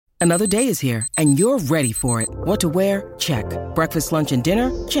Another day is here, and you're ready for it. What to wear? Check. Breakfast, lunch, and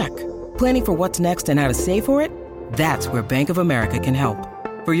dinner? Check. Planning for what's next and how to save for it? That's where Bank of America can help.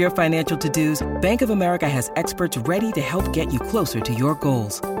 For your financial to-dos, Bank of America has experts ready to help get you closer to your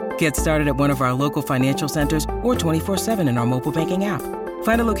goals. Get started at one of our local financial centers or 24/7 in our mobile banking app.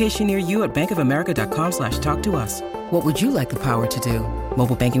 Find a location near you at bankofamerica.com/talktous. What would you like the power to do?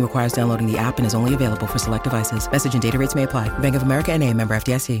 Mobile banking requires downloading the app and is only available for select devices. Message and data rates may apply. Bank of America N.A., member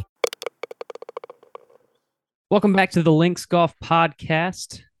FDIC. Welcome back to the Links Golf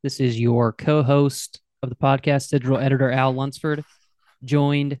Podcast. This is your co-host of the podcast, digital editor Al Lunsford,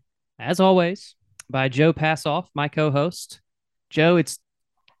 joined, as always, by Joe Passoff, my co-host. Joe,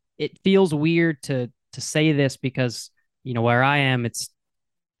 it feels weird to say this because, you know, where I am, it's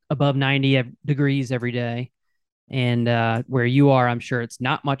above 90 degrees every day. And where you are, I'm sure it's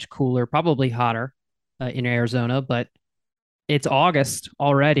not much cooler, probably hotter in Arizona, but it's August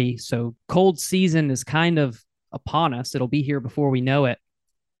already. So cold season is kind of upon us. It'll be here before we know it.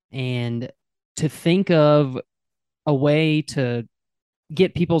 And to think of a way to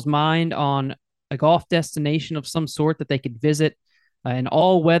get people's mind on a golf destination of some sort that they could visit, an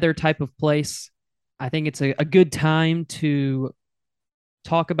all-weather type of place, I think it's a good time to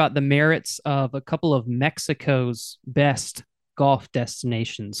talk about the merits of a couple of Mexico's best golf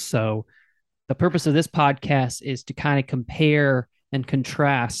destinations. So the purpose of this podcast is to kind of compare and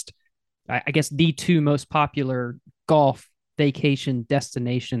contrast, I guess, the two most popular golf vacation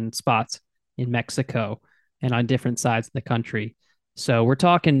destination spots in Mexico and on different sides of the country. So we're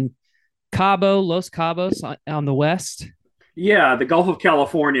talking Cabo, Los Cabos on the west. Yeah, the Gulf of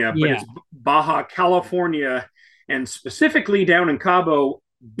California, but Yeah. it's Baja California, and specifically down in Cabo,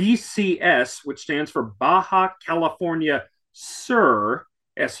 BCS, which stands for Baja California Sur,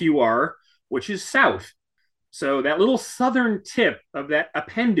 S-U-R, which is south. So that little southern tip of that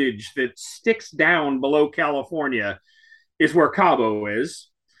appendage that sticks down below California is where Cabo is.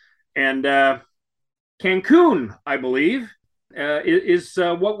 And Cancun, I believe, is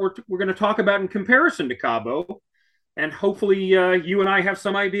what we're going to talk about in comparison to Cabo. And hopefully you and I have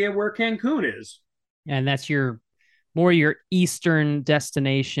some idea where Cancun is. And that's your eastern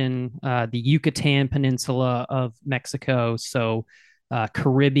destination, the Yucatan Peninsula of Mexico. So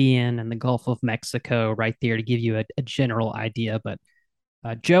Caribbean and the Gulf of Mexico right there to give you a general idea. But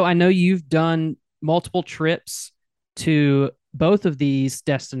Joe, I know you've done multiple trips to both of these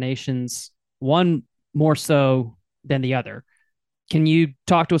destinations, one more so than the other. Can you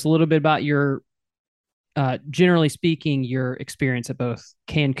talk to us a little bit about your, generally speaking, your experience at both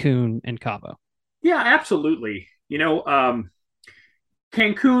Cancun and Cabo? Yeah, absolutely. You know,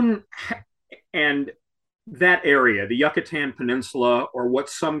 Cancun and that area, the Yucatan Peninsula, or what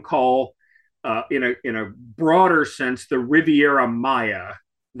some call, in a broader sense, the Riviera Maya,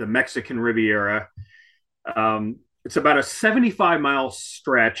 the Mexican Riviera. It's about a 75-mile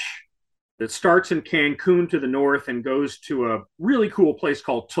stretch that starts in Cancun to the north and goes to a really cool place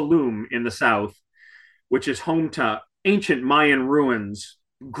called Tulum in the south, which is home to ancient Mayan ruins.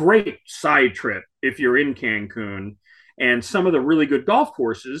 Great side trip if you're in Cancun. And some of the really good golf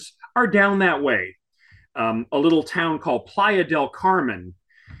courses are down that way. A little town called Playa del Carmen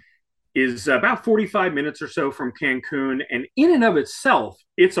is about 45 minutes or so from Cancun. And in and of itself,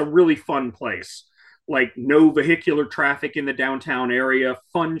 it's a really fun place. Like no vehicular traffic in the downtown area,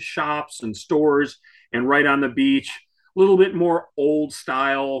 fun shops and stores, and right on the beach. A little bit more old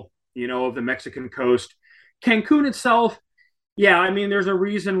style, you know, of the Mexican coast. Cancun itself, yeah, I mean, there's a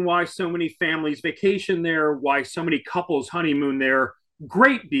reason why so many families vacation there, why so many couples honeymoon there.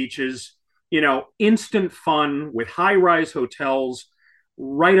 Great beaches, you know, instant fun with high-rise hotels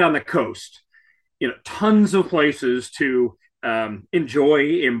right on the coast. You know, tons of places to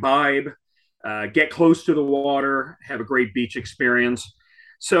enjoy, imbibe, get close to the water, have a great beach experience.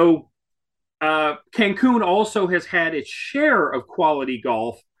 So Cancun also has had its share of quality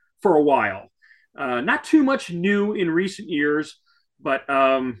golf for a while. Not too much new in recent years, but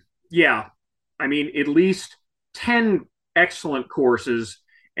yeah, I mean, at least 10 excellent courses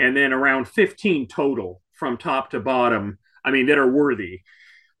and then around 15 total from top to bottom, I mean, that are worthy.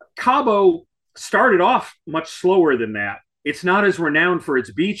 Cabo started off much slower than that. It's not as renowned for its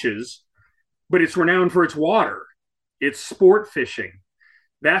beaches, but it's renowned for its water. It's sport fishing.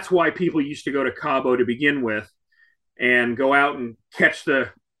 That's why people used to go to Cabo to begin with and go out and catch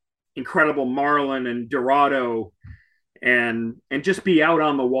the incredible marlin and dorado and just be out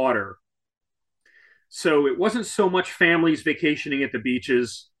on the water. So it wasn't so much families vacationing at the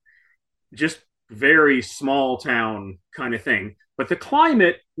beaches, just very small town kind of thing. But the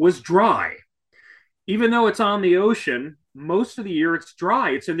climate was dry. Even though it's on the ocean, most of the year it's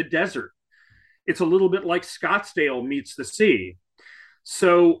dry. It's in the desert. It's a little bit like Scottsdale meets the sea.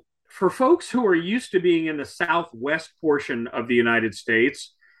 So for folks who are used to being in the southwest portion of the United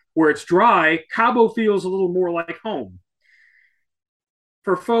States, where it's dry, Cabo feels a little more like home.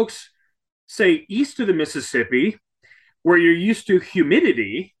 For folks, say, east of the Mississippi, where you're used to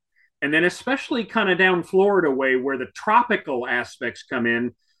humidity, and then especially kind of down Florida way where the tropical aspects come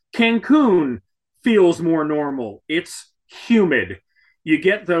in, Cancun feels more normal. It's humid. You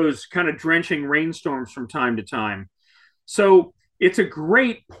get those kind of drenching rainstorms from time to time. So it's a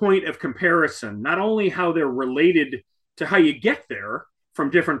great point of comparison, not only how they're related to how you get there from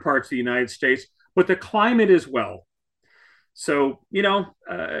different parts of the United States, but the climate as well. So,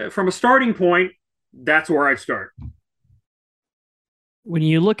 from a starting point, that's where I'd start. When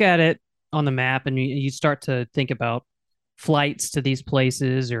you look at it on the map and you start to think about flights to these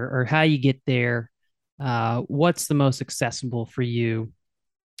places or how you get there, what's the most accessible for you?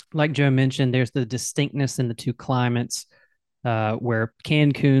 Like Joe mentioned, there's the distinctness in the two climates, where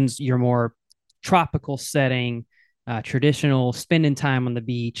Cancun's your more tropical setting, traditional spending time on the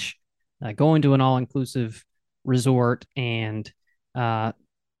beach, going to an all-inclusive resort and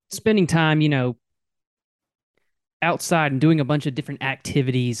spending time, outside and doing a bunch of different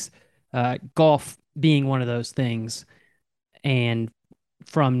activities, golf being one of those things. And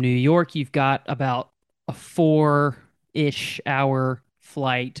from New York, you've got about a 4-ish hour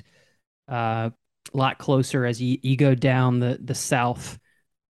flight, a lot closer as you go down the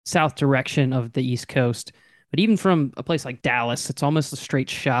south direction of the East Coast. But even from a place like Dallas, it's almost a straight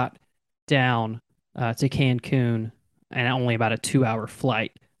shot down to Cancun, and only about a 2-hour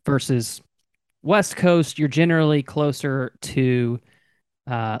flight. Versus West Coast, you're generally closer to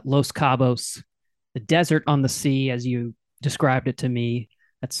Los Cabos, the desert on the sea, as you described it to me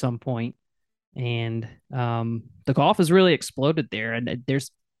at some point. And the golf has really exploded there, and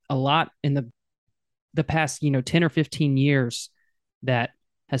there's a lot in the past 10 or 15 years that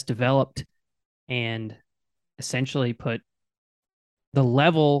has developed and essentially put the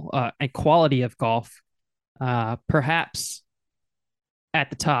level and quality of golf perhaps at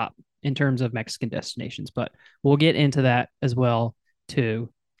the top in terms of Mexican destinations. But we'll get into that as well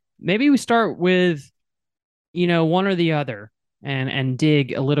too. Maybe we start with one or the other and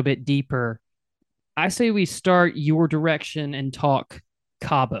dig a little bit deeper. I say we start your direction and talk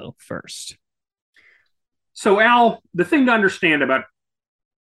Cabo first. So, Al, the thing to understand about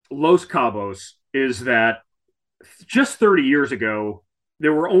Los Cabos is that just 30 years ago,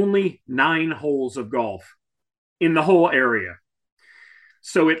 there were only 9 holes of golf in the whole area.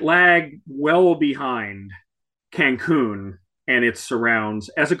 So it lagged well behind Cancun and its surrounds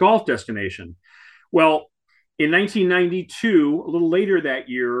as a golf destination. Well, in 1992, a little later that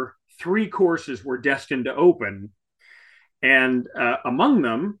year, 3 courses were destined to open. And among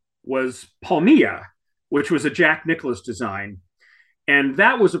them was Palmilla, which was a Jack Nicklaus design. And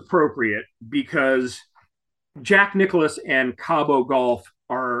that was appropriate because Jack Nicklaus and Cabo Golf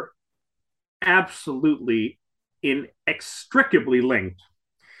are absolutely inextricably linked.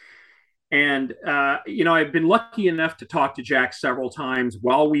 And, I've been lucky enough to talk to Jack several times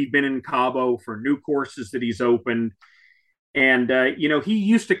while we've been in Cabo for new courses that he's opened. And, he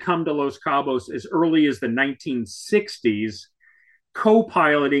used to come to Los Cabos as early as the 1960s,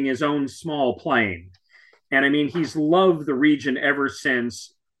 co-piloting his own small plane. And I mean, he's loved the region ever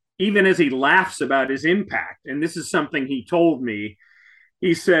since, even as he laughs about his impact. And this is something he told me.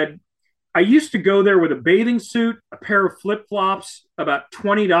 He said, I used to go there with a bathing suit, a pair of flip-flops, about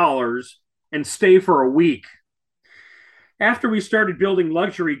 $20, and stay for a week. After we started building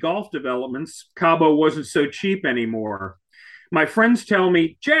luxury golf developments, Cabo wasn't so cheap anymore. My friends tell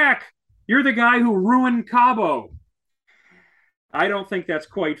me, Jack, you're the guy who ruined Cabo. I don't think that's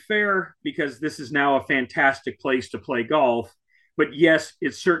quite fair because this is now a fantastic place to play golf. But yes,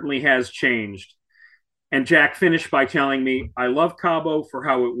 it certainly has changed. And Jack finished by telling me, I love Cabo for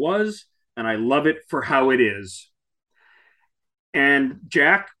how it was, and I love it for how it is. And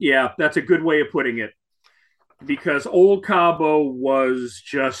Jack, yeah, that's a good way of putting it. Because old Cabo was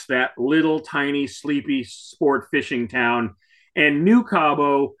just that little tiny sleepy sport fishing town. And new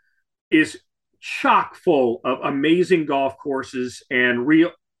Cabo is chock full of amazing golf courses and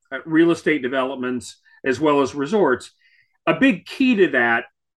real estate developments, as well as resorts. A big key to that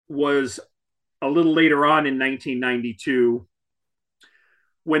was a little later on in 1992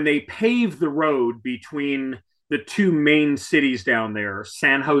 when they paved the road between the 2 main cities down there,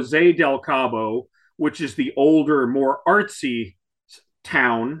 San Jose del Cabo, which is the older, more artsy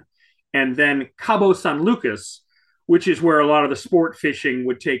town, and then Cabo San Lucas, which is where a lot of the sport fishing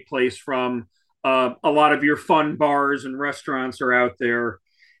would take place from A lot of your fun bars and restaurants are out there.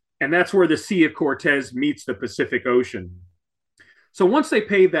 And that's where the Sea of Cortez meets the Pacific Ocean. So once they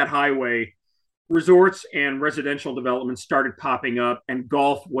paved that highway, resorts and residential developments started popping up, and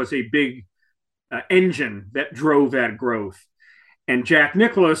golf was a big engine that drove that growth. And Jack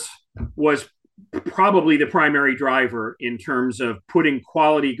Nicklaus was probably the primary driver in terms of putting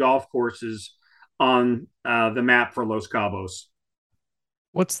quality golf courses on the map for Los Cabos.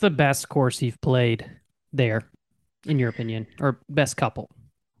 What's the best course you've played there, in your opinion, or best couple?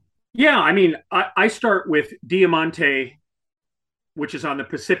 Yeah, I mean, I start with Diamante, which is on the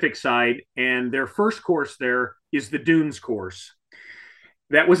Pacific side, and their first course there is the Dunes course.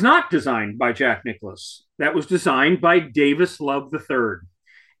 That was not designed by Jack Nicklaus. That was designed by Davis Love III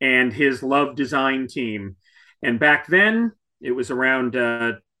and his Love Design team. And back then, it was around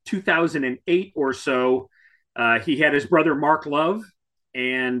 2008 or so. He had his brother Mark Love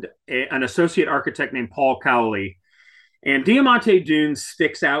and an associate architect named Paul Cowley. And Diamante Dunes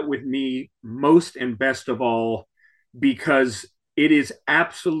sticks out with me most and best of all because it is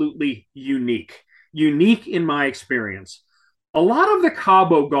absolutely unique. Unique in my experience. A lot of the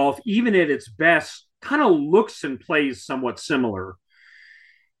Cabo golf, even at its best, kind of looks and plays somewhat similar.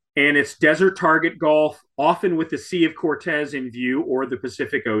 And it's desert target golf, often with the Sea of Cortez in view or the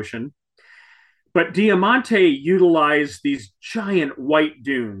Pacific Ocean. But Diamante utilized these giant white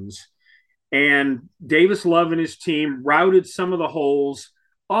dunes, and Davis Love and his team routed some of the holes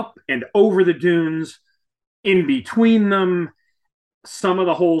up and over the dunes, in between them. Some of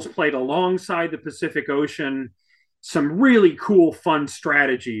the holes played alongside the Pacific Ocean. Some really cool, fun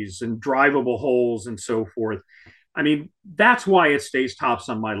strategies and drivable holes and so forth. I mean, that's why it stays tops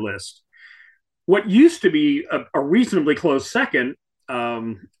on my list. What used to be a reasonably close second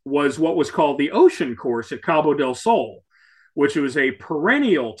was what was called the Ocean Course at Cabo del Sol, which was a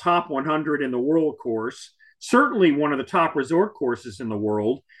perennial top 100 in the world course, certainly one of the top resort courses in the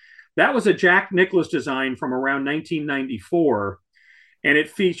world. That was a Jack Nicklaus design from around 1994, and it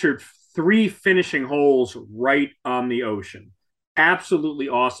featured 3 finishing holes right on the ocean. Absolutely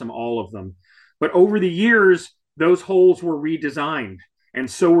awesome, all of them. But over the years, those holes were redesigned, and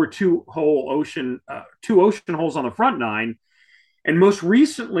so were two ocean holes on the front 9. And most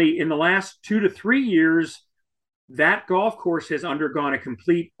recently, in the last 2 to 3 years, that golf course has undergone a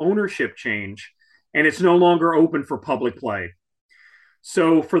complete ownership change, and it's no longer open for public play.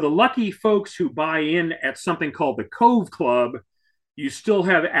 So for the lucky folks who buy in at something called the Cove Club, you still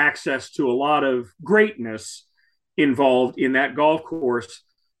have access to a lot of greatness involved in that golf course.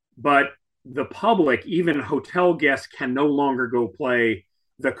 But the public, even hotel guests, can no longer go play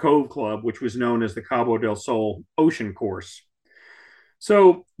the Cove Club, which was known as the Cabo del Sol Ocean Course.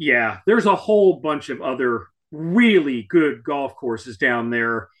 So, yeah, there's a whole bunch of other really good golf courses down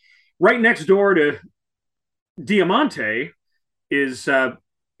there. Right next door to Diamante is a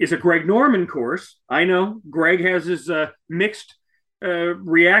Greg Norman course. I know Greg has his mixed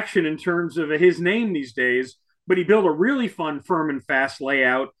reaction in terms of his name these days, but he built a really fun, firm, and fast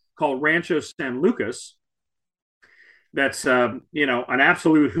layout called Rancho San Lucas. That's an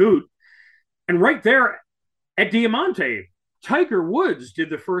absolute hoot. And right there at Diamante, Tiger Woods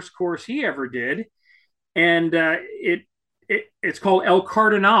did the first course he ever did, and it's called El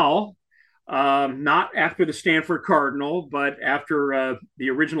Cardinal. Not after the Stanford Cardinal, but after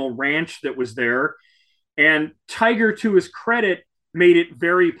the original ranch that was there. And Tiger, to his credit, made it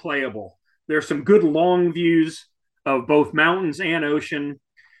very playable. There's some good long views of both mountains and ocean.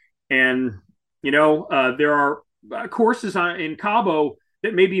 And, there are courses in Cabo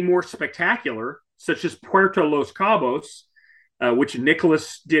that may be more spectacular, such as Puerto Los Cabos, which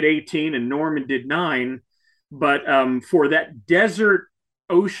Nicklaus did 18 and Norman did 9. But for that desert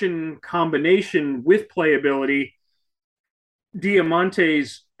ocean combination with playability,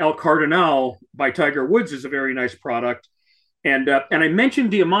 Diamante's El Cardinal by Tiger Woods is a very nice product. And I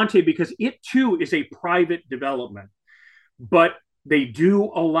mentioned Diamante because it too is a private development, but they do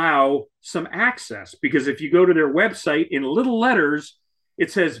allow some access, because if you go to their website, in little letters,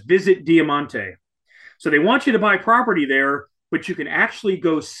 it says visit Diamante. So they want you to buy property there, but you can actually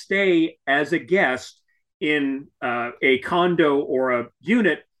go stay as a guest in a condo or a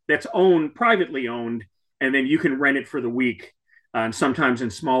unit that's privately owned, and then you can rent it for the week, and sometimes in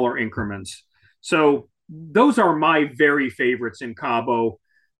smaller increments. So those are my very favorites in Cabo.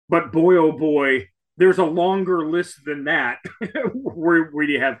 But boy, oh boy, there's a longer list than that where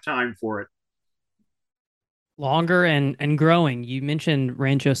you have time for it. Longer and growing. You mentioned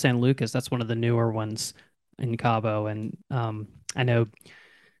Rancho San Lucas. That's one of the newer ones in Cabo. And I know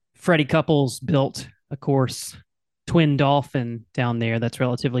Freddie Couples built a course, Twin Dolphin, down there. That's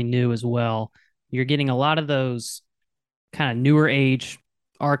relatively new as well. you're getting a lot of those kind of newer age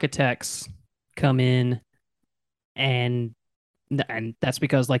architects come in, and that's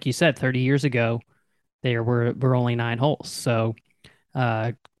because, like you said, 30 years ago there were only 9 holes. So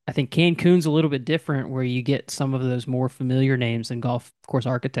I think Cancun's a little bit different, where you get some of those more familiar names in golf course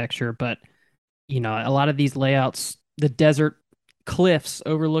architecture. But a lot of these layouts, the desert cliffs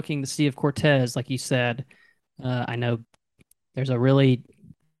overlooking the Sea of Cortez, like you said, I know there's a really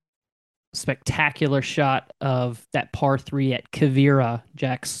spectacular shot of that par three at Quivira,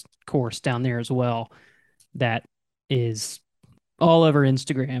 Jack's course down there as well. That is all over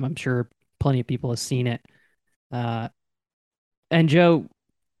Instagram. I'm sure plenty of people have seen it. And Joe,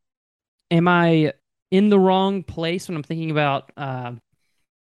 am I in the wrong place when I'm thinking about the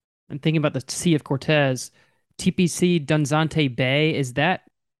Sea of Cortez? TPC Dunzante Bay, is that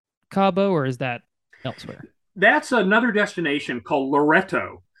Cabo or is that elsewhere? That's another destination called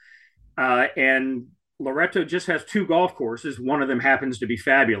Loreto. And Loreto just has 2 golf courses. One of them happens to be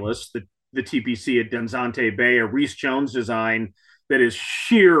fabulous, the TPC at Dunzante Bay, a Rees Jones design that is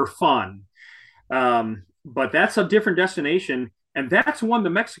sheer fun. But that's a different destination. And that's one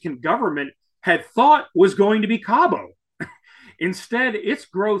the Mexican government had thought was going to be Cabo. Instead, its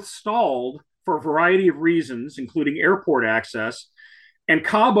growth stalled for a variety of reasons, including airport access, and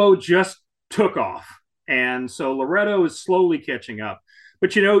Cabo just took off. And so Loreto is slowly catching up.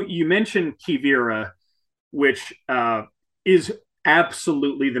 But you mentioned Quivira, which is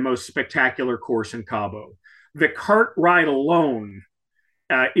absolutely the most spectacular course in Cabo. The cart ride alone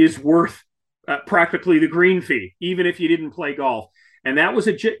is worth practically the green fee, even if you didn't play golf. And that was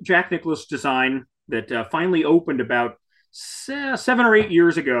a Jack Nicklaus design that finally opened about 7 or 8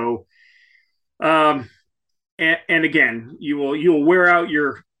 years ago. And again, you'll wear out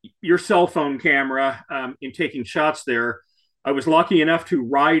your cell phone camera in taking shots there. I was lucky enough to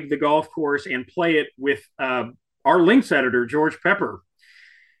ride the golf course and play it with our links editor, George Pepper,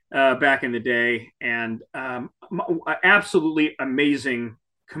 back in the day. And absolutely amazing,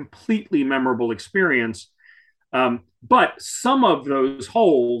 completely memorable experience. But some of those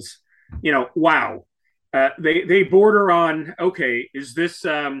holes, wow. They border on, okay, is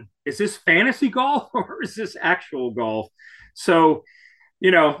this fantasy golf or is this actual golf? So,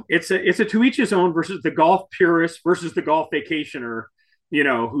 it's a to each his own versus the golf purist versus the golf vacationer,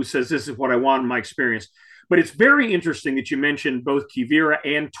 who says this is what I want in my experience. But it's very interesting that you mentioned both Quivira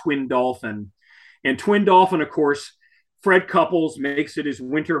and Twin Dolphin. And Twin Dolphin, of course, Fred Couples makes it his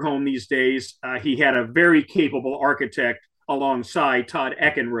winter home these days. He had a very capable architect alongside Todd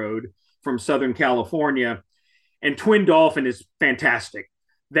Eckenrode from Southern California. And Twin Dolphin is fantastic.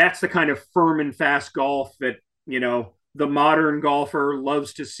 That's the kind of firm and fast golf that, the modern golfer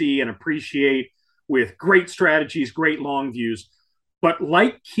loves to see and appreciate, with great strategies, great long views. But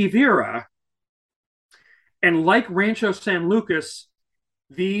like Quivira and like Rancho San Lucas,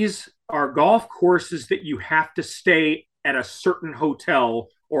 these are golf courses that you have to stay at a certain hotel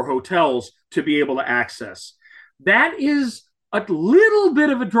or hotels to be able to access. That is a little bit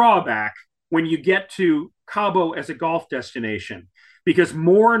of a drawback when you get to Cabo as a golf destination, because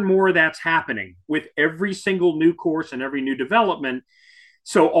more and more that's happening with every single new course and every new development.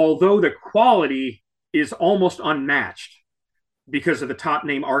 So although the quality is almost unmatched because of the top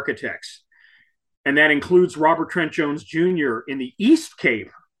name architects, and that includes Robert Trent Jones Jr. in the East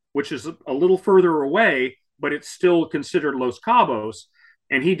Cape, which is a little further away, but it's still considered Los Cabos.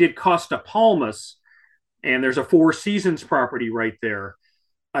 And he did Costa Palmas, and there's a Four Seasons property right there.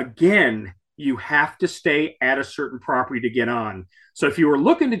 Again, you have to stay at a certain property to get on. So if you were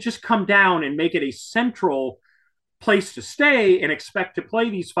looking to just come down and make it a central place to stay and expect to play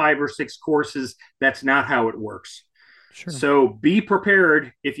these 5 or 6 courses, that's not how it works. Sure. So be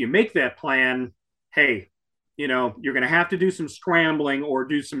prepared if you make that plan. Hey, you're going to have to do some scrambling or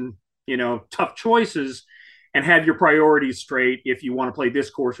do some, tough choices and have your priorities straight if you want to play this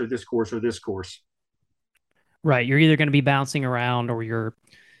course or this course or this course. Right. You're either going to be bouncing around or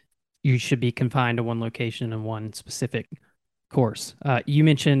you should be confined to one location and one specific course. You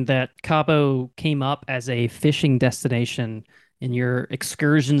mentioned that Cabo came up as a fishing destination in your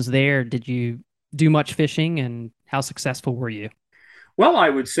excursions there. Did you do much fishing, and how successful were you? Well, I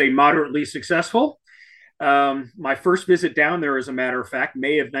would say moderately successful. My first visit down there, as a matter of fact,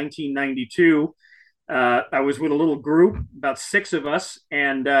 May of 1992, I was with a little group, about 6 of us.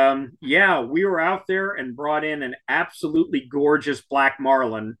 And we were out there and brought in an absolutely gorgeous black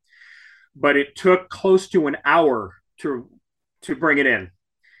marlin, but it took close to an hour to bring it in.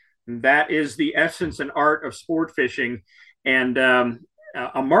 And that is the essence and art of sport fishing. And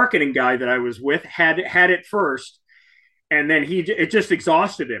a marketing guy that I was with had it first. and then it just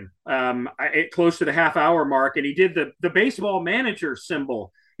exhausted him. Close to the half hour mark, and he did the baseball manager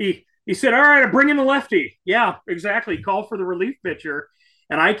symbol. He said, "All right, I'm bringing the lefty." Yeah, exactly. Call for the relief pitcher,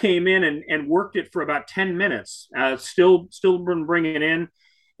 and I came in and worked it for about 10 minutes. Still been bringing it in,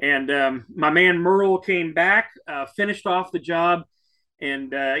 and my man Merle came back, finished off the job,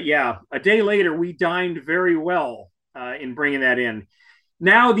 and yeah, a day later we dined very well in bringing that in.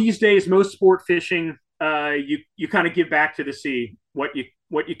 Now these days, most sport fishing, you kind of give back to the sea what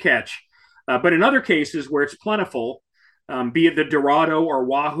you catch. But in other cases where it's plentiful, be it the Dorado or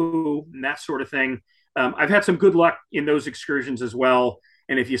Wahoo and that sort of thing, I've had some good luck in those excursions as well.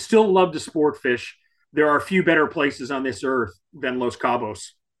 And if you still love to sport fish, there are a few better places on this earth than Los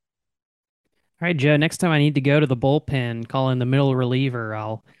Cabos. All right, Joe. Next time I need to go to the bullpen, call in the middle reliever.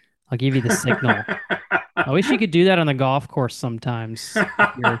 I'll give you the signal. I wish you could do that on the golf course sometimes.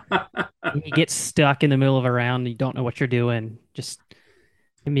 You get stuck in the middle of a round and you don't know what you're doing. Just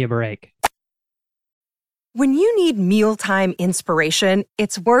give me a break. When you need mealtime inspiration,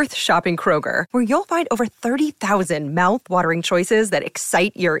 it's worth shopping Kroger, where you'll find over 30,000 mouth-watering choices that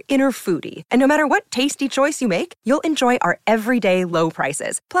excite your inner foodie. And no matter what tasty choice you make, you'll enjoy our everyday low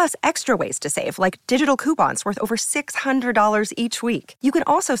prices, plus extra ways to save, like digital coupons worth over $600 each week. You can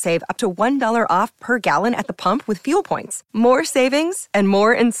also save up to $1 off per gallon at the pump with fuel points. More savings and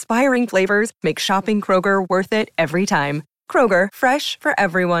more inspiring flavors make shopping Kroger worth it every time. Kroger, fresh for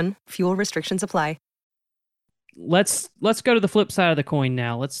everyone. Fuel restrictions apply. Let's go to the flip side of the coin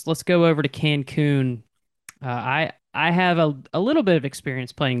now. Let's go over to Cancun. I have a little bit of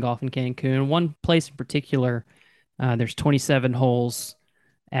experience playing golf in Cancun. One place in particular, there's 27 holes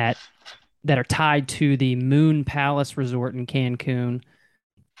that are tied to the Moon Palace Resort in Cancun.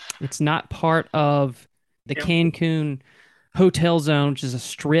 It's not part of the Cancun Hotel Zone, which is a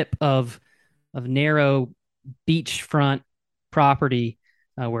strip of narrow beachfront property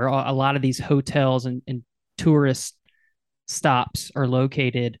where a lot of these hotels and tourist stops are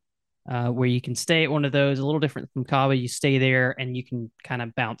located, where you can stay at one of those. A little different from Cabo. You stay there and you can kind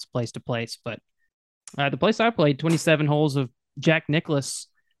of bounce place to place. But the place I played, 27 holes of Jack Nicklaus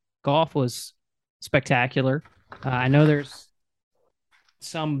golf, was spectacular. I know there's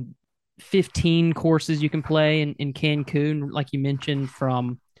some 15 courses you can play in Cancun, like you mentioned,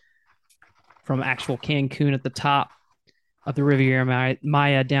 from actual Cancun at the top of the Riviera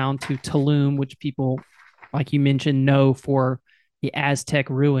Maya down to Tulum, which people, like you mentioned, know for the Aztec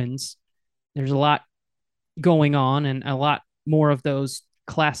ruins. There's a lot going on, and a lot more of those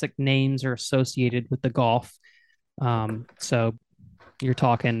classic names are associated with the golf. So you're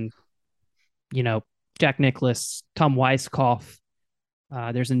talking, Jack Nicklaus, Tom Weiskopf.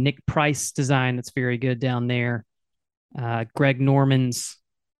 There's a Nick Price design that's very good down there. Greg Norman's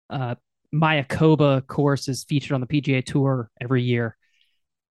Mayakoba course is featured on the PGA Tour every year.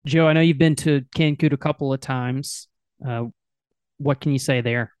 Joe, I know you've been to Cancun a couple of times. What can you say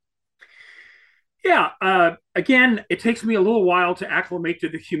there? Yeah, again, it takes me a little while to acclimate to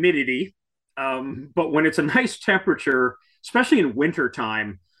the humidity. But when it's a nice temperature, especially in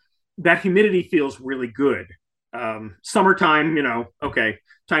wintertime, that humidity feels really good. Summertime, okay,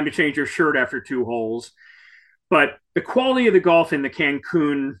 time to change your shirt after 2 holes. But the quality of the golf in the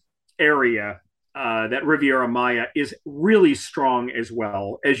Cancun area, that Riviera Maya, is really strong as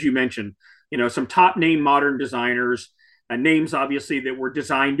well. As you mentioned, some top name modern designers, names obviously that were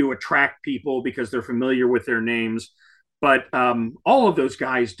designed to attract people because they're familiar with their names. But all of those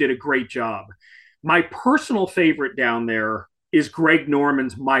guys did a great job. My personal favorite down there is Greg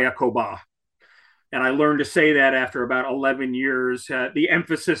Norman's Mayakoba. And I learned to say that after about 11 years, the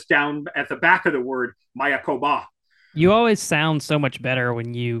emphasis down at the back of the word, Mayakoba. You always sound so much better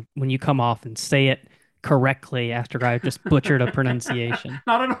when you come off and say it correctly after I just butchered a pronunciation.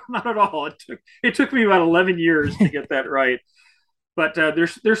 Not at all. It took me about 11 years to get that right. But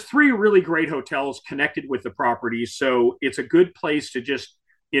there's 3 really great hotels connected with the property, so it's a good place to just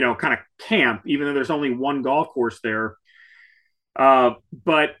kind of camp, even though there's only one golf course there.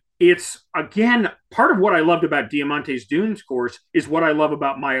 But it's, again, part of what I loved about Diamantes Dunes course is what I love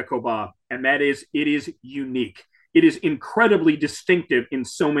about Mayakoba, and that is it is unique. It is incredibly distinctive in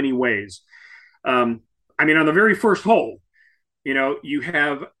so many ways. On the very first hole, you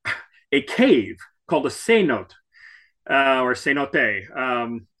have a cave called a cenote, or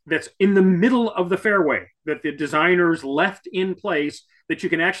cenote, that's in the middle of the fairway that the designers left in place that you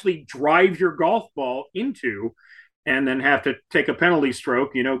can actually drive your golf ball into and then have to take a penalty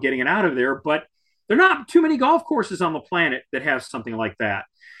stroke, getting it out of there. But there are not too many golf courses on the planet that have something like that.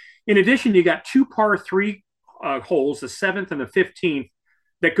 In addition, you got 2 par 3 holes, the 7th and the 15th,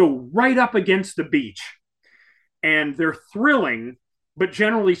 that go right up against the beach. and they're thrilling. But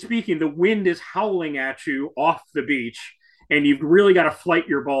generally speaking, the wind is howling at you off the beach, and you've really got to flight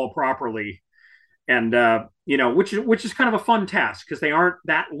your ball properly. And which is kind of a fun task because they aren't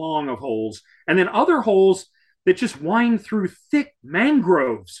that long of holes. And then other holes that just wind through thick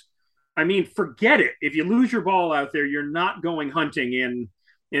mangroves. I mean, forget it. If you lose your ball out there, you're not going hunting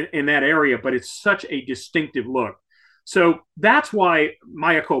in that area. But it's such a distinctive look. So that's why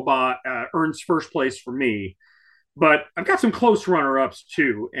Mayakoba earns first place for me. But I've got some close runner-ups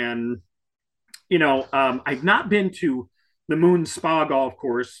too, and I've not been to the Moon Spa golf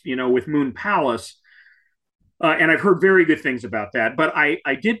course, with Moon Palace, and I've heard very good things about that. But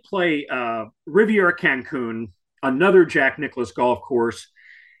I did play Riviera Cancun, another Jack Nicklaus golf course,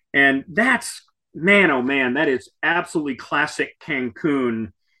 and that's, man, oh man, that is absolutely classic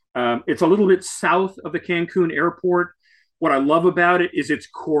Cancun. It's a little bit south of the Cancun airport. What I love about it is it's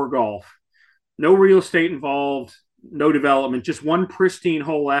core golf. No real estate involved, no development, just one pristine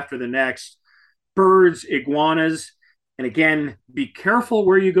hole after the next. Birds, iguanas, and again, be careful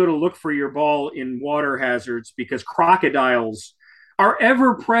where you go to look for your ball in water hazards because crocodiles are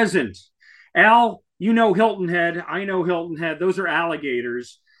ever present. Al, you know Hilton Head. I know Hilton Head. Those are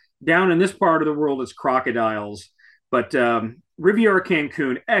alligators. Down in this part of the world, it's crocodiles. But Riviera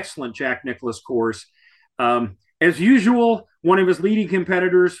Cancun, excellent Jack Nicklaus course. As usual, one of his leading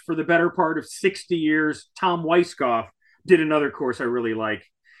competitors for the better part of 60 years, Tom Weiskopf, did another course I really like.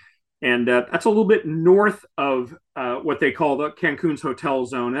 And that's a little bit north of what they call the Cancun's hotel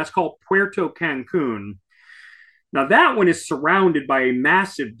zone. That's called Puerto Cancun. Now, that one is surrounded by a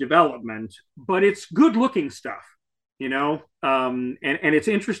massive development, but it's good-looking stuff, and it's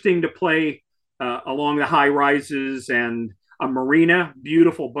interesting to play along the high rises and a marina,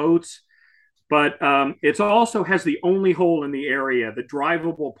 beautiful boats. But it also has the only hole in the area, the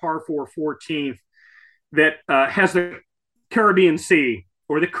drivable par 4 14th, that has the Caribbean Sea,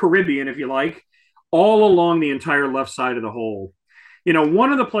 or the Caribbean, if you like, all along the entire left side of the hole.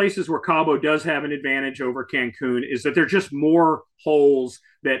 One of the places where Cabo does have an advantage over Cancun is that there are just more holes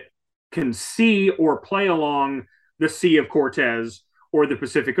that can see or play along the Sea of Cortez or the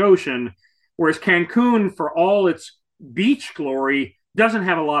Pacific Ocean, whereas Cancun, for all its beach glory, doesn't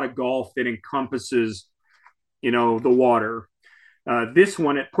have a lot of golf that encompasses, the water. This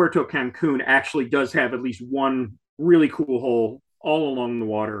one at Puerto Cancun actually does have at least one really cool hole all along the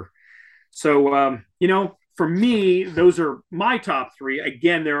water. So, for me, those are my top three.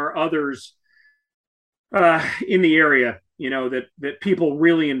 Again, there are others in the area, that people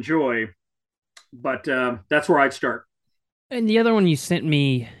really enjoy. But that's where I'd start. And the other one you sent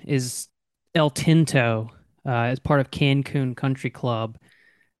me is El Tinto, as part of Cancun Country Club.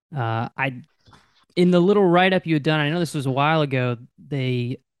 In the little write-up you had done, I know this was a while ago,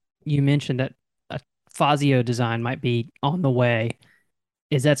 you mentioned that a Fazio design might be on the way.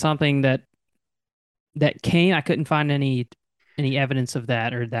 Is that something that came? I couldn't find any evidence of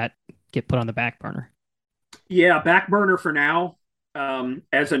that, or that get put on the back burner. Yeah, back burner for now.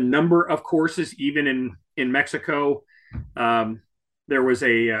 As a number of courses, even in Mexico, there was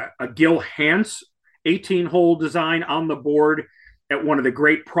a Gil Hanse 18-hole design on the board at one of the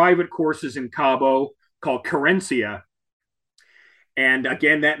great private courses in Cabo called Querencia. And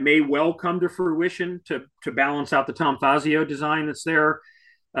again, that may well come to fruition to balance out the Tom Fazio design that's there.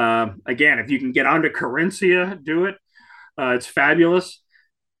 Again, if you can get onto Querencia, do it. It's fabulous.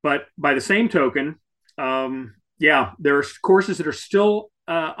 But by the same token, there are courses that are still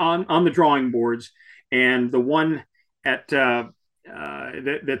on the drawing boards. And the one that's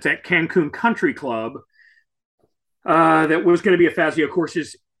at Cancun Country Club that was going to be a Fazio course,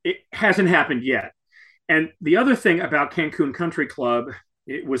 it hasn't happened yet. And the other thing about Cancun Country Club,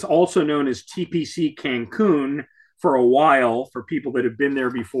 it was also known as TPC Cancun for a while, for people that have been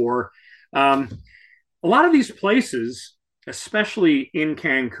there before. A lot of these places, especially in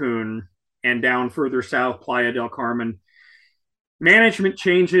Cancun and down further south, Playa del Carmen, management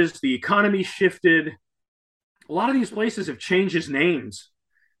changes, the economy shifted. A lot of these places have changed its names.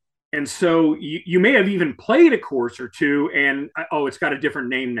 And so you may have even played a course or two and, it's got a different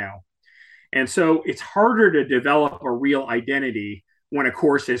name now. And so it's harder to develop a real identity when a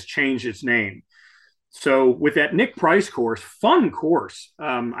course has changed its name. So with that Nick Price course, fun course.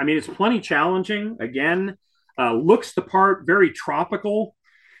 It's plenty challenging. Again, looks the part, very tropical.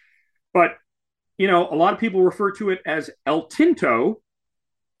 But, a lot of people refer to it as El Tinto,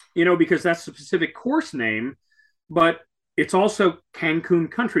 because that's the specific course name. But it's also Cancun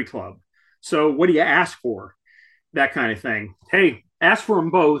Country Club. So what do you ask for? That kind of thing. Hey, ask for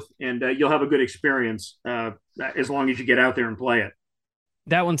them both, and you'll have a good experience as long as you get out there and play it.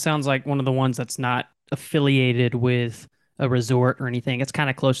 That one sounds like one of the ones that's not affiliated with a resort or anything. It's kind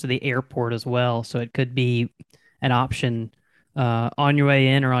of close to the airport as well, so it could be an option on your way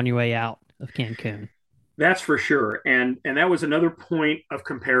in or on your way out of Cancun. That's for sure. And that was another point of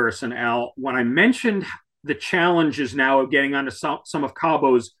comparison, Al. When I mentioned the challenges now of getting onto some of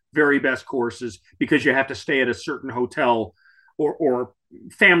Cabo's very best courses because you have to stay at a certain hotel or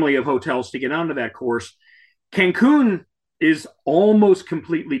family of hotels to get onto that course, Cancun is almost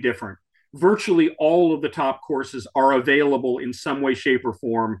completely different. Virtually all of the top courses are available in some way, shape, or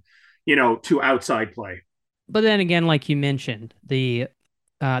form, to outside play. But then again, like you mentioned, the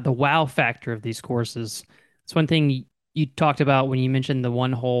wow factor of these courses. It's one thing you talked about when you mentioned the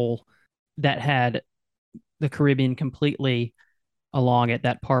one hole that had the Caribbean completely along it,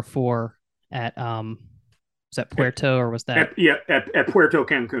 that par four at was that Puerto or was that at Puerto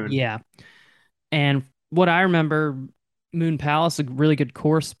Cancun? Yeah. And what I remember, Moon Palace, a really good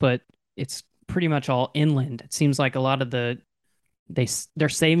course, but it's pretty much all inland. It seems like a lot of they're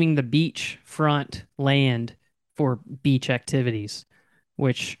saving the beach front land for beach activities,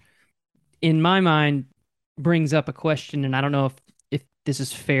 which in my mind brings up a question, and I don't know if this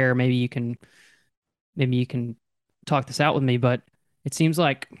is fair. Maybe you can talk this out with me, but it seems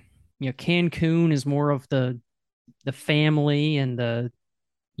like Cancun is more of the family and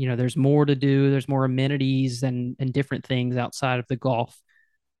there's more to do, there's more amenities and different things outside of the golf.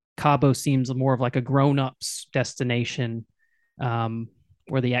 Cabo seems more of like a grown-ups destination,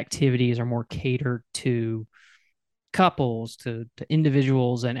 where the activities are more catered to couples, to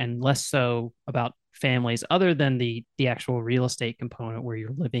individuals, and less so about families, other than the actual real estate component where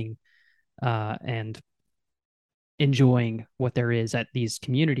you're living and enjoying what there is at these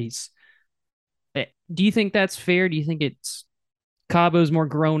communities. Do you think that's fair? Do you think it's Cabo's more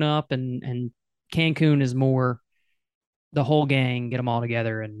grown up and Cancun is more the whole gang, get them all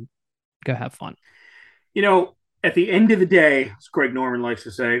together and go have fun? At the end of the day, as Greg Norman likes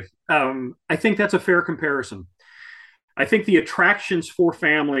to say, I think that's a fair comparison. I think the attractions for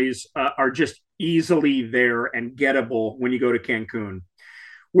families are just easily there and gettable when you go to Cancun.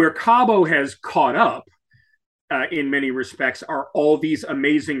 Where Cabo has caught up in many respects are all these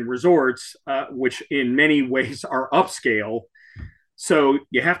amazing resorts, which in many ways are upscale. So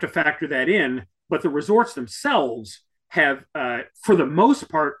you have to factor that in. But the resorts themselves have, for the most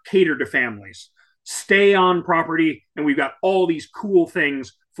part, catered to families. Stay on property, and we've got all these cool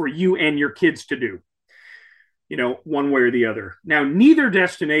things for you and your kids to do, one way or the other. Now, neither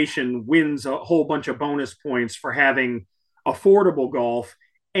destination wins a whole bunch of bonus points for having affordable golf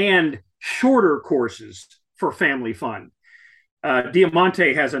and shorter courses for family fun.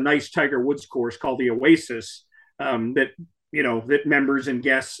 Diamante has a nice Tiger Woods course called the Oasis that members and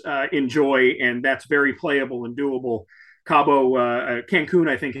guests enjoy, and that's very playable and doable. Cancun,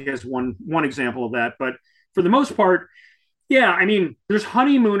 I think, has one example of that. But for the most part, yeah, I mean, there's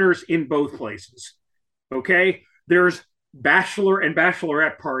honeymooners in both places. Okay, there's bachelor and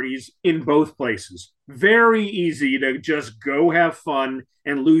bachelorette parties in both places. Very easy to just go have fun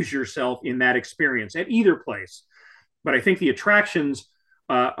and lose yourself in that experience at either place. But I think the attractions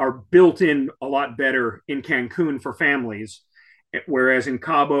are built in a lot better in Cancun for families, whereas in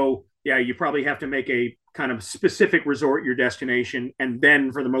Cabo, yeah, you probably have to make a kind of specific resort your destination, and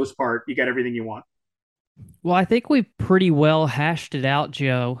then for the most part, you got everything you want. Well, I think we pretty well hashed it out,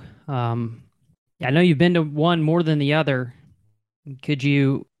 Joe. I know you've been to one more than the other. Could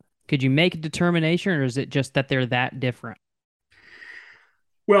you make a determination, or is it just that they're that different?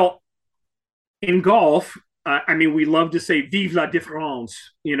 Well, in golf, we love to say "Vive la différence."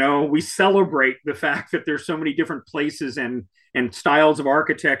 We celebrate the fact that there's so many different places and styles of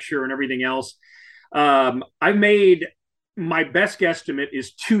architecture and everything else. I made my best guesstimate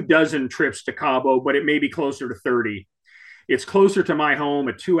is 24 trips to Cabo, but it may be closer to 30. It's closer to my home,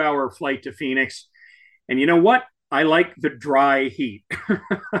 a 2-hour flight to Phoenix. And you know what? I like the dry heat.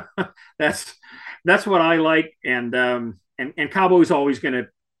 That's what I like. And Cabo is always going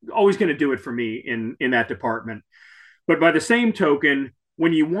to do it for me in that department. But by the same token,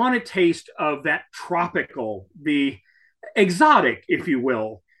 when you want a taste of that tropical, the exotic, if you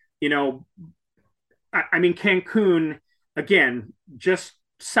will, Cancun, again, just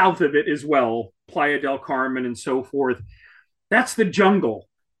south of it as well, Playa del Carmen and so forth. That's the jungle.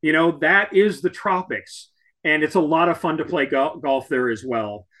 That is the tropics. And it's a lot of fun to play golf there as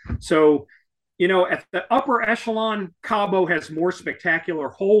well. So, at the upper echelon, Cabo has more spectacular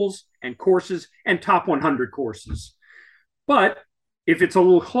holes and courses and top 100 courses. But if it's a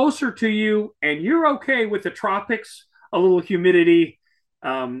little closer to you and you're okay with the tropics, a little humidity,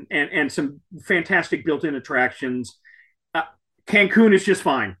 and some fantastic built-in attractions, Cancun is just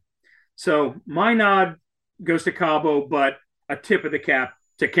fine. So my nod goes to Cabo, but a tip of the cap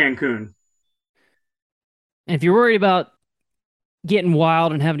to Cancun. And if you're worried about getting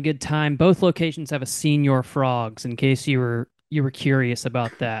wild and having a good time, both locations have a Senior Frogs in case you were curious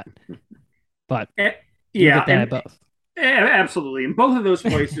about that. But you'll get that at both. Absolutely. And both of those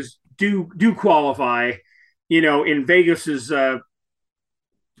places do qualify, in Vegas's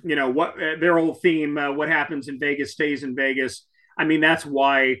what their old theme, what happens in Vegas stays in Vegas. I mean, that's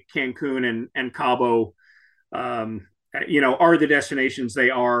why Cancun and Cabo are the destinations they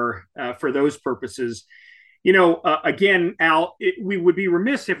are for those purposes. Again, Al, we would be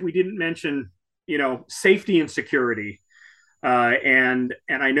remiss if we didn't mention, safety and security. And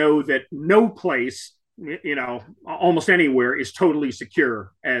I know that no place, almost anywhere is totally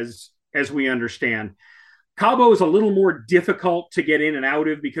secure as we understand. Cabo is a little more difficult to get in and out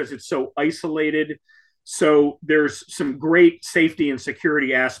of because it's so isolated. So there's some great safety and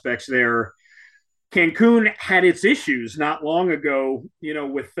security aspects there. Cancun had its issues not long ago,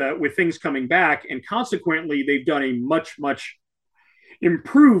 with things coming back, and consequently, they've done a much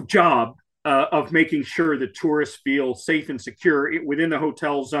improved job of making sure that tourists feel safe and secure within the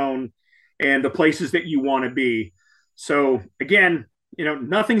hotel zone and the places that you want to be. So again,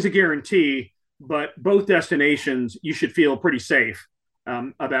 nothing's a guarantee, but both destinations you should feel pretty safe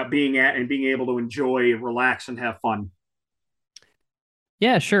about being at and being able to enjoy, relax, and have fun.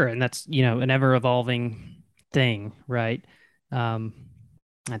 Yeah, sure. And that's, an ever evolving thing, right? I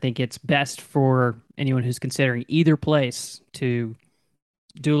think it's best for anyone who's considering either place to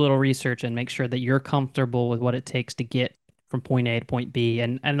do a little research and make sure that you're comfortable with what it takes to get from point A to point B.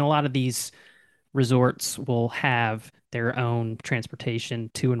 And a lot of these resorts will have their own transportation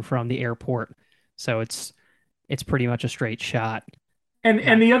to and from the airport. So it's pretty much a straight shot.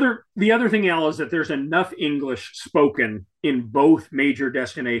 And the other thing, Al, is that there's enough English spoken in both major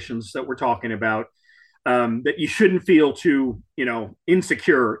destinations that we're talking about that you shouldn't feel too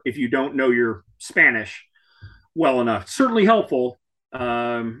insecure if you don't know your Spanish well enough. Certainly helpful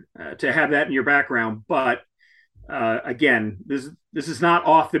to have that in your background, but again, this is not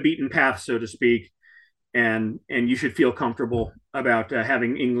off the beaten path, so to speak, and you should feel comfortable about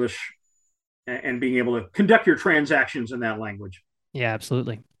having English and being able to conduct your transactions in that language. Yeah,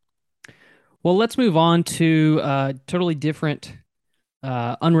 absolutely. Well, let's move on to a totally different,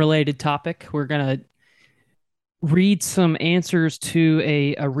 unrelated topic. We're going to read some answers to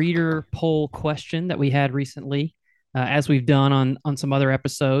a reader poll question that we had recently, as we've done on some other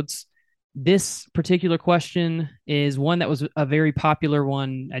episodes. This particular question is one that was a very popular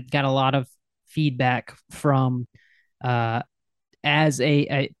one. I got a lot of feedback from as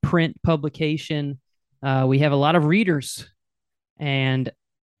a print publication. We have a lot of readers. And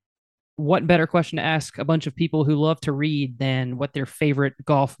what better question to ask a bunch of people who love to read than what their favorite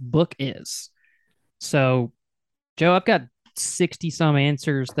golf book is? So, Joe, I've got 60 some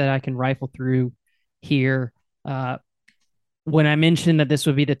answers that I can rifle through here. When I mentioned that this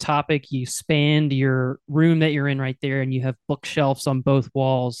would be the topic, you spanned your room that you're in right there, and you have bookshelves on both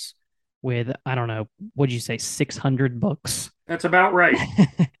walls with, I don't know, what'd you say, 600 books? That's about right.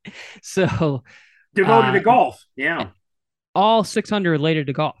 So devoted to golf. Yeah. All 600 related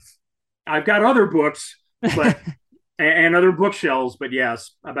to golf. I've got other books, but and other bookshelves, but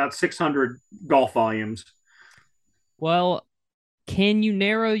yes, about 600 golf volumes. Well, can you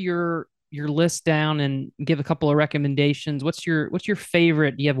narrow your list down and give a couple of recommendations? What's your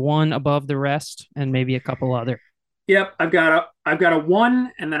favorite? Do you have one above the rest and maybe a couple other? Yep, I've got a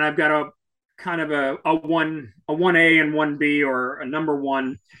one, and then I've got a kind of a 1A and 1B, or a number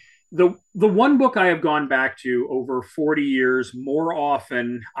one. The one book I have gone back to over 40 years more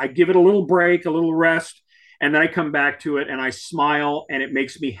often, I give it a little break, a little rest, and then I come back to it and I smile, and it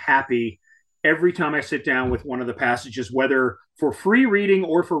makes me happy every time I sit down with one of the passages, whether for free reading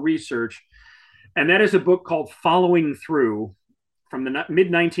or for research. And that is a book called Following Through from the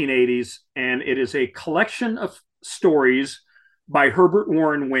mid-1980s, and it is a collection of stories by Herbert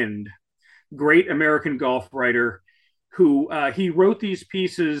Warren Wind, great American golf writer, who he wrote these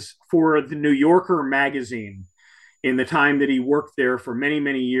pieces for the New Yorker magazine in the time that he worked there for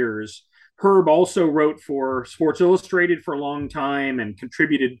many years. Herb also wrote for Sports Illustrated for a long time and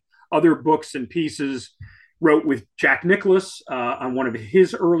contributed other books and pieces, wrote with Jack Nicklaus on one of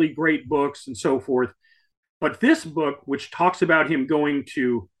his early great books and so forth. But this book, which talks about him going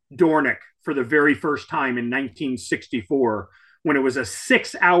to Dornoch for the very first time in 1964, when it was a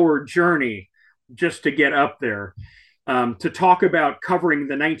 6-hour journey just to get up there, to talk about covering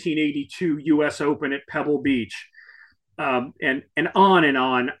the 1982 U.S. Open at Pebble Beach, and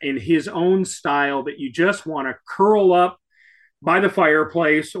on in his own style that you just want to curl up by the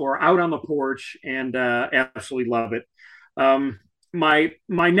fireplace or out on the porch, and absolutely love it.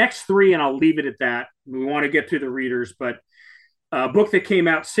 My next three, and I'll leave it at that. We want to get to the readers, but a book that came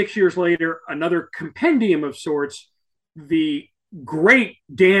out 6 years later, another compendium of sorts, the great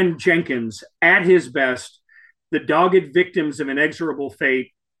Dan Jenkins at his best, The Dogged Victims of Inexorable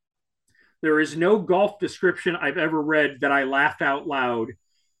Fate. There is no golf description I've ever read that I laughed out loud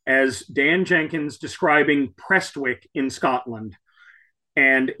as Dan Jenkins describing Prestwick in Scotland.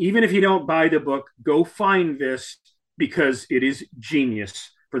 And even if you don't buy the book, go find this because it is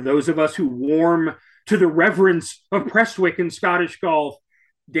genius. For those of us who warm to the reverence of Prestwick in Scottish golf,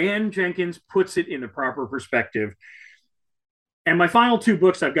 Dan Jenkins puts it in the proper perspective. And my final two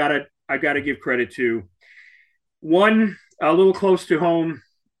books I've got to give credit to. One, a little close to home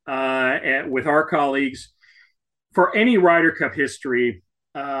with our colleagues. For any Ryder Cup history,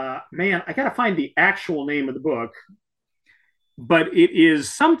 man, I got to find the actual name of the book, but it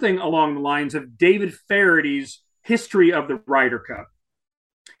is something along the lines of David Faherty's History of the Ryder Cup.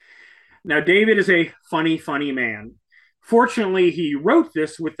 Now, David is a funny, funny man. Fortunately, he wrote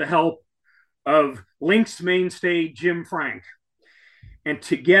this with the help of Lynx mainstay Jim Frank. And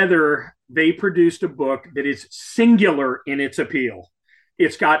together, they produced a book that is singular in its appeal.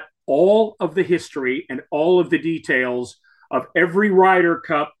 It's got all of the history and all of the details of every Ryder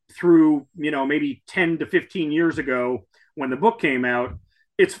Cup through, maybe 10 to 15 years ago when the book came out.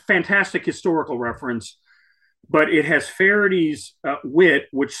 It's fantastic historical reference, but it has Faherty's wit,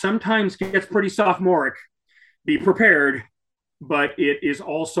 which sometimes gets pretty sophomoric. Be prepared, but it is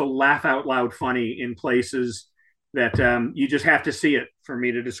also laugh out loud funny in places that you just have to see it for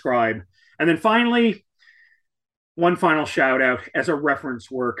me to describe. And then finally, one final shout out as a reference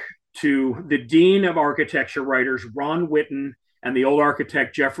work to the Dean of Architecture writers, Ron Whitten, and the old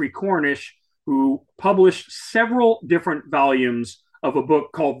architect, Jeffrey Cornish, who published several different volumes of a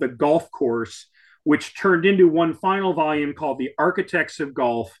book called The Golf Course, which turned into one final volume called The Architects of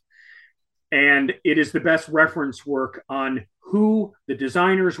Golf. And it is the best reference work on who the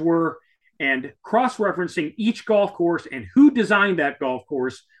designers were and cross-referencing each golf course and who designed that golf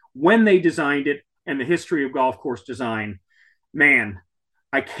course, when they designed it, and the history of golf course design. Man,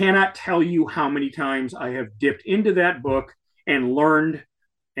 I cannot tell you how many times I have dipped into that book and learned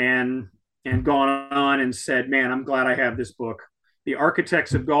and gone on and said, man, I'm glad I have this book. The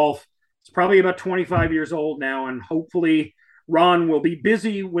Architects of Golf. It's probably about 25 years old now, and hopefully Ron will be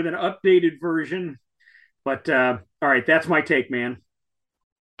busy with an updated version. But all right, that's my take, man.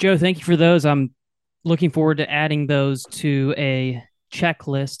 Joe, thank you for those. I'm looking forward to adding those to a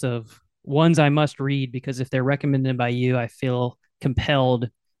checklist of ones I must read, because if they're recommended by you, I feel compelled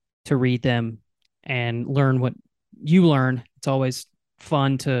to read them and learn what you learn. It's always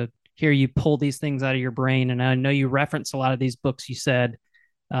fun to hear you pull these things out of your brain. And I know you reference a lot of these books you said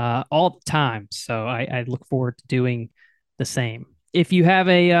all the time. So I look forward to doing the same. If you have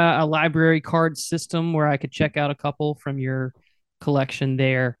a library card system where I could check out a couple from your collection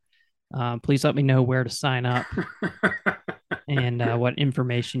there, please let me know where to sign up and what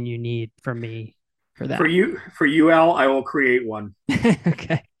information you need from me for that. For you, Al, I will create one.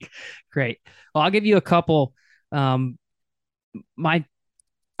 Okay, great. Well, I'll give you a couple. I'm kind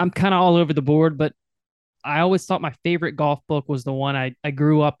of all over the board, but I always thought my favorite golf book was the one I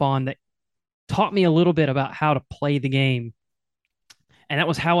grew up on that taught me a little bit about how to play the game. And that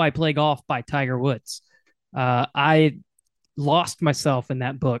was How I Play Golf by Tiger Woods. I lost myself in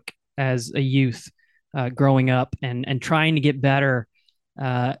that book as a youth growing up and trying to get better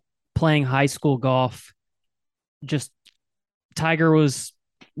playing high school golf. Just Tiger was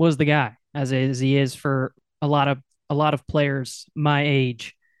the guy as he is for a lot of players my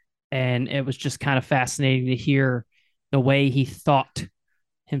age. And it was just kind of fascinating to hear the way he thought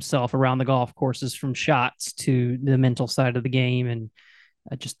himself around the golf courses, from shots to the mental side of the game. And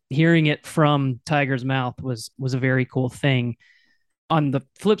just hearing it from Tiger's mouth was a very cool thing. On the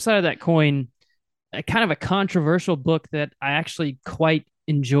flip side of that coin, kind of a controversial book that I actually quite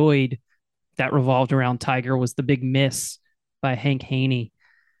enjoyed that revolved around Tiger was The Big Miss by Hank Haney.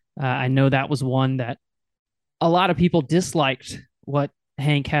 I know that was one that a lot of people disliked what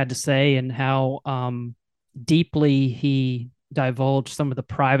Hank had to say and how deeply he divulged some of the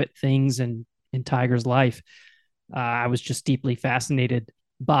private things in Tiger's life. I was just deeply fascinated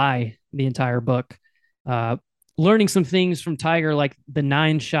by the entire book, learning some things from Tiger, like the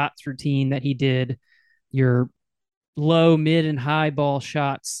 9 shots routine that he did, your low, mid, and high ball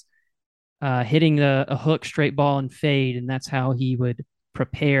shots, hitting a hook, straight ball, and fade. And that's how he would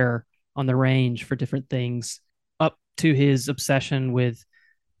prepare on the range for different things, up to his obsession with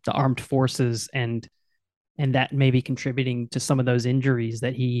the armed forces and and that may be contributing to some of those injuries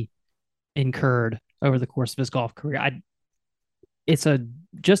that he incurred over the course of his golf career. It's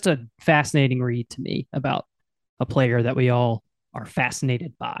just a fascinating read to me about a player that we all are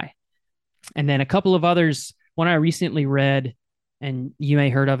fascinated by. And then a couple of others. One I recently read, and you may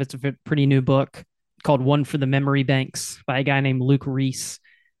have heard of, it's a pretty new book called One for the Memory Banks by a guy named Luke Reese.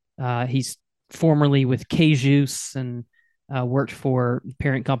 He's formerly with Cajus and worked for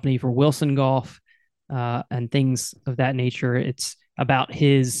parent company for Wilson Golf and things of that nature. It's about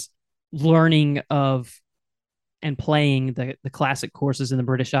his learning of and playing the classic courses in the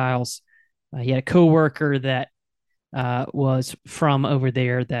British Isles. He had a coworker that was from over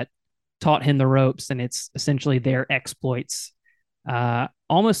there that taught him the ropes, and it's essentially their exploits,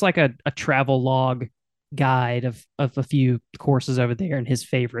 almost like a travel log guide of a few courses over there and his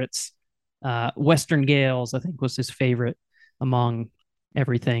favorites. Western Gales, I think, was his favorite among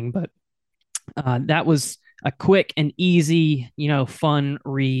everything, but that was a quick and easy, fun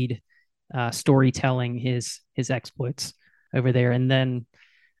read, storytelling his exploits over there. And then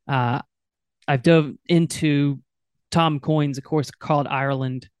I've dove into Tom Coyne's, of course, called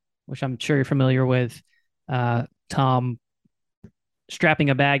Ireland, which I'm sure you're familiar with. Tom strapping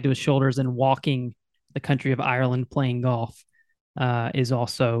a bag to his shoulders and walking the country of Ireland playing golf is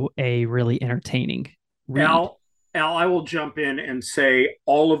also a really entertaining read. Al, I will jump in and say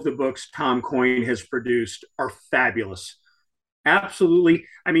all of the books Tom Coyne has produced are fabulous. Absolutely.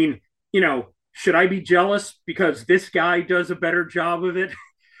 I mean, should I be jealous because this guy does a better job of it?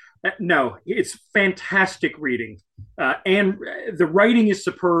 No, it's fantastic reading. And the writing is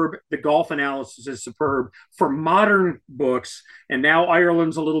superb. The golf analysis is superb for modern books. And now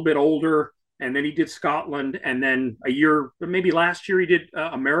Ireland's a little bit older. And then he did Scotland. And then maybe last year, he did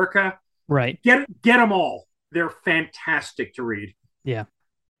America. Right. Get them all. They're fantastic to read. Yeah.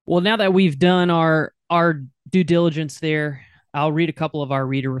 Well, now that we've done our due diligence there, I'll read a couple of our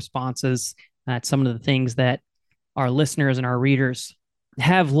reader responses at some of the things that our listeners and our readers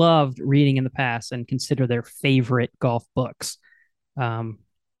have loved reading in the past and consider their favorite golf books. We'll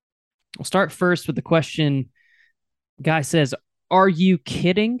start first with the question. Guy says, "Are you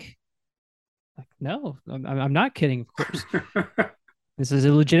kidding?" Like, no, I'm not kidding, of course. This is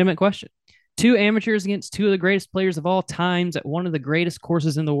a legitimate question. Two amateurs against two of the greatest players of all times at one of the greatest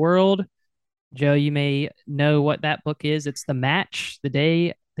courses in the world. Joe, you may know what that book is. It's The Match, The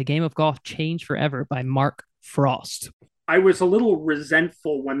Day the Game of Golf Changed Forever by Mark Frost. I was a little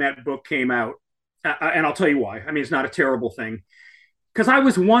resentful when that book came out, and I'll tell you why. I mean, it's not a terrible thing, because I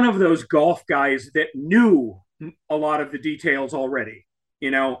was one of those golf guys that knew a lot of the details already.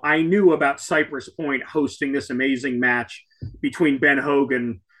 I knew about Cypress Point hosting this amazing match between Ben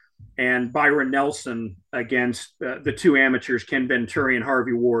Hogan and Byron Nelson against the two amateurs, Ken Venturi and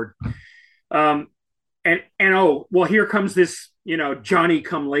Harvey Ward. Here comes this, Johnny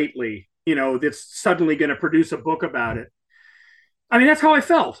come lately, that's suddenly going to produce a book about it. I mean, that's how I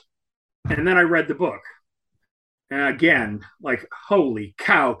felt. And then I read the book. And again, like, holy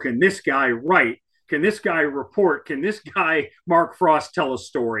cow, can this guy write? Can this guy report? Can this guy, Mark Frost, tell a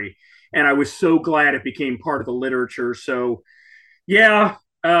story? And I was so glad it became part of the literature. So, yeah,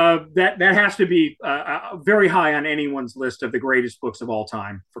 that has to be very high on anyone's list of the greatest books of all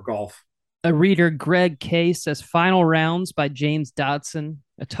time for golf. A reader, Greg K., says Final Rounds by James Dodson,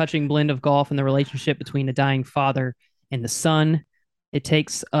 a touching blend of golf and the relationship between a dying father and the son. It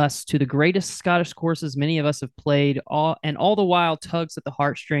takes us to the greatest Scottish courses many of us have played, all the while tugs at the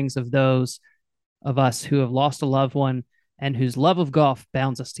heartstrings of those of us who have lost a loved one and whose love of golf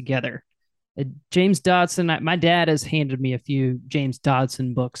bounds us together. James Dodson, my dad has handed me a few James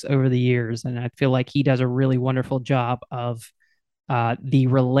Dodson books over the years, and I feel like he does a really wonderful job of the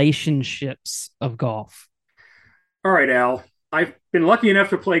relationships of golf. All right, Al. I've been lucky enough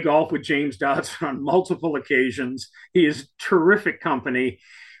to play golf with James Dodson on multiple occasions. He is terrific company.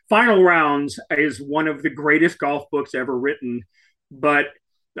 Final Rounds is one of the greatest golf books ever written, but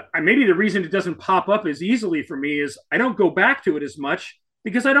maybe the reason it doesn't pop up as easily for me is I don't go back to it as much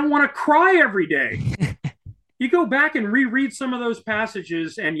because I don't want to cry every day. You go back and reread some of those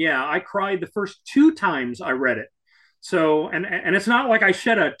passages, and yeah, I cried the first 2 times I read it. So, and it's not like I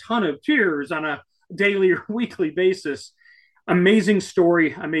shed a ton of tears on a daily or weekly basis. Amazing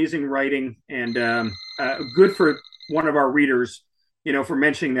story, amazing writing, and good for one of our readers, for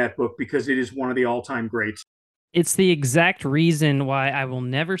mentioning that book, because it is one of the all-time greats. It's the exact reason why I will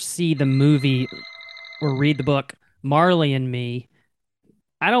never see the movie or read the book Marley and Me.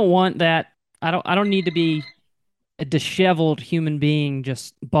 I don't want that. I don't need to be a disheveled human being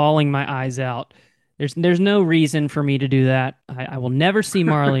just bawling my eyes out. There's no reason for me to do that. I will never see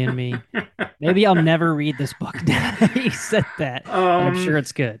Marley and Me. Maybe I'll never read this book now. He said that, but I'm sure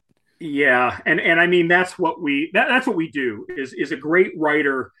it's good. Yeah, and I mean that's what that's what we do is a great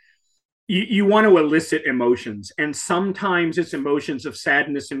writer. You want to elicit emotions, and sometimes it's emotions of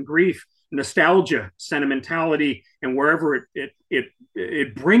sadness and grief, nostalgia, sentimentality, and wherever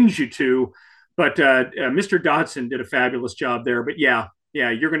it brings you to. But Mr. Dodson did a fabulous job there. But yeah,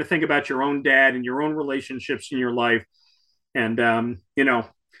 you're going to think about your own dad and your own relationships in your life, and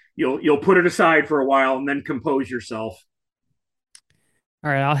you'll put it aside for a while and then compose yourself. All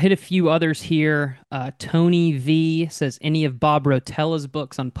right, I'll hit a few others here. Tony V says any of Bob Rotella's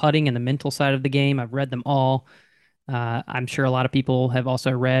books on putting and the mental side of the game. I've read them all. I'm sure a lot of people have also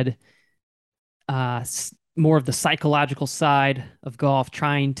read more of the psychological side of golf,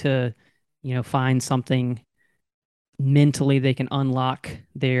 trying to, find something mentally they can unlock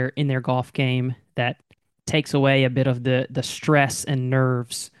in their golf game that takes away a bit of the stress and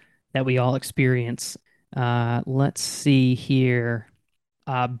nerves that we all experience. Let's see here.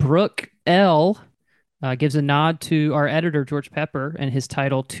 Brooke L. Gives a nod to our editor, George Pepper, and his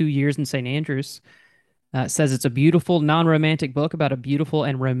title, 2 Years in St. Andrews. Says it's a beautiful, non-romantic book about a beautiful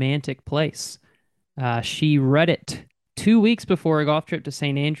and romantic place. She read it 2 weeks before a golf trip to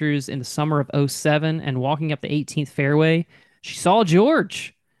St. Andrews in the summer of '07, and walking up the 18th fairway, she saw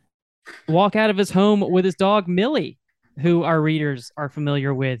George walk out of his home with his dog, Millie, who our readers are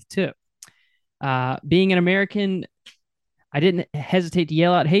familiar with, too. Being an American, I didn't hesitate to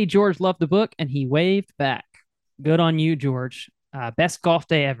yell out, "Hey, George, love the book," and he waved back. Good on you, George. Best golf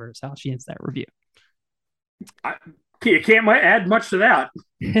day ever is how she ends that review. You can't add much to that.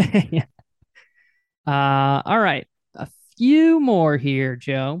 Yeah. All right. A few more here,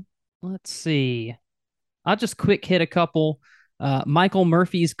 Joe. Let's see. I'll just quick hit a couple. Michael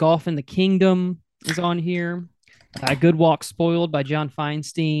Murphy's Golf in the Kingdom is on here. Good Walk Spoiled by John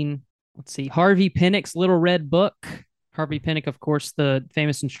Feinstein. Let's see. Harvey Pinnock's Little Red Book. Harvey Pinnock, of course, the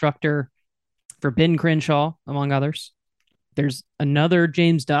famous instructor for Ben Crenshaw, among others. There's another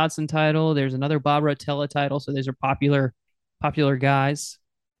James Dodson title. There's another Bob Rotella title. So these are popular guys.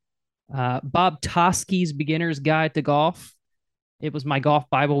 Bob Toski's Beginner's Guide to Golf. It was my golf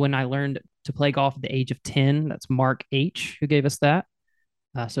Bible when I learned to play golf at the age of 10. That's Mark H. who gave us that.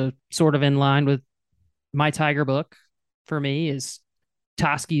 So sort of in line with my Tiger book for me is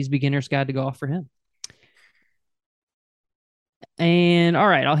Toski's Beginner's Guide to Golf for him. And all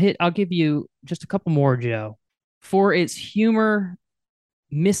right, I'll give you just a couple more, Joe. For its humor,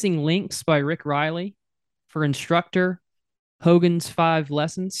 Missing Links by Rick Riley. For instructor, Hogan's 5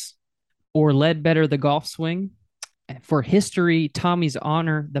 Lessons or Ledbetter The Golf Swing. For history, Tommy's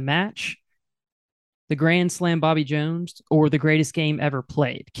Honor The Match, The Grand Slam Bobby Jones, or The Greatest Game Ever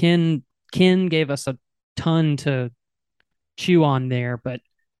Played. Ken gave us a ton to chew on there, but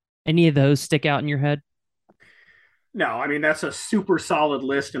any of those stick out in your head? No, I mean, that's a super solid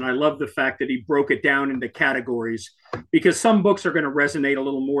list. And I love the fact that he broke it down into categories because some books are going to resonate a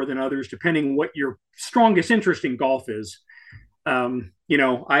little more than others, depending what your strongest interest in golf is.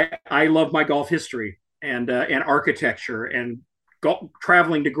 I love my golf history and architecture and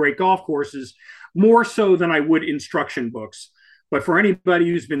traveling to great golf courses more so than I would instruction books. But for anybody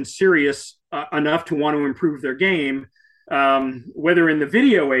who's been serious enough to want to improve their game, whether in the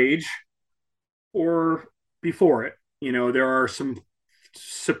video age or before it, there are some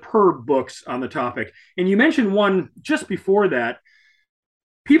superb books on the topic. And you mentioned one just before that.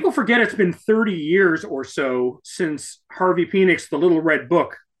 People forget it's been 30 years or so since Harvey Pinnock's The Little Red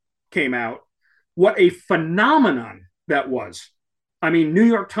Book came out. What a phenomenon that was. I mean, New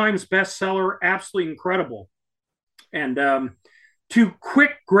York Times bestseller, absolutely incredible. And two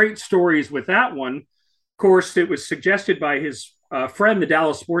quick, great stories with that one. Of course, it was suggested by his friend, the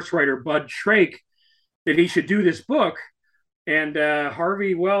Dallas sports writer, Bud Shrake, that he should do this book. And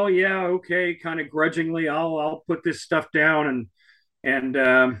Harvey, well, yeah, okay, kind of grudgingly, I'll put this stuff down. And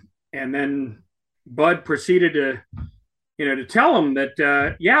then Bud proceeded to tell him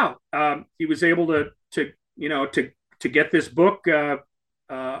that, he was able to get this book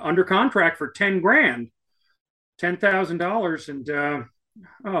under contract for $10,000. And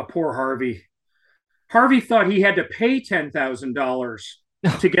poor Harvey. Harvey thought he had to pay $10,000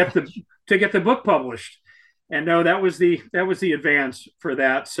 to get the book published. And no, that was the advance for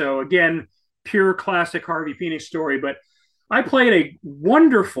that. So again, pure classic Harvey Pinnock story. But I played a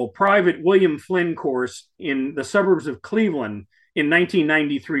wonderful private William Flynn course in the suburbs of Cleveland in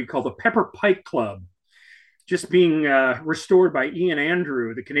 1993 called the Pepper Pike Club, just being restored by Ian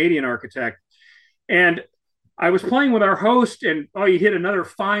Andrew, the Canadian architect. And I was playing with our host, and you hit another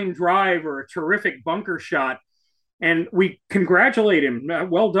fine drive or a terrific bunker shot. And we congratulate him.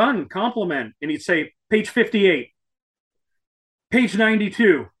 Well done, compliment. And he'd say, page 58, page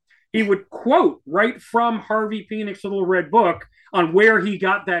 92. He would quote right from Harvey Penick's Little Red Book on where he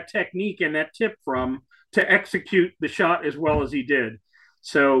got that technique and that tip from to execute the shot as well as he did.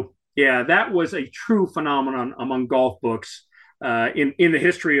 So, yeah, that was a true phenomenon among golf books in the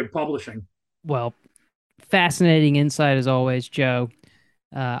history of publishing. Well, fascinating insight as always, Joe.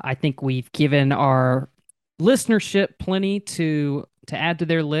 I think we've given our listenership plenty to add to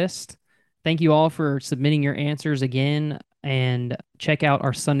their list. Thank you all for submitting your answers again, and check out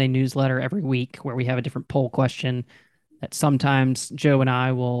our Sunday newsletter every week where we have a different poll question that sometimes Joe and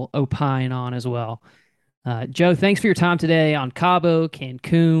I will opine on as well. Joe, thanks for your time today on Cabo,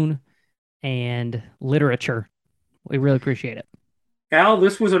 Cancun, and literature. We really appreciate it. Al,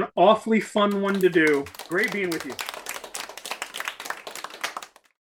 this was an awfully fun one to do. Great being with you.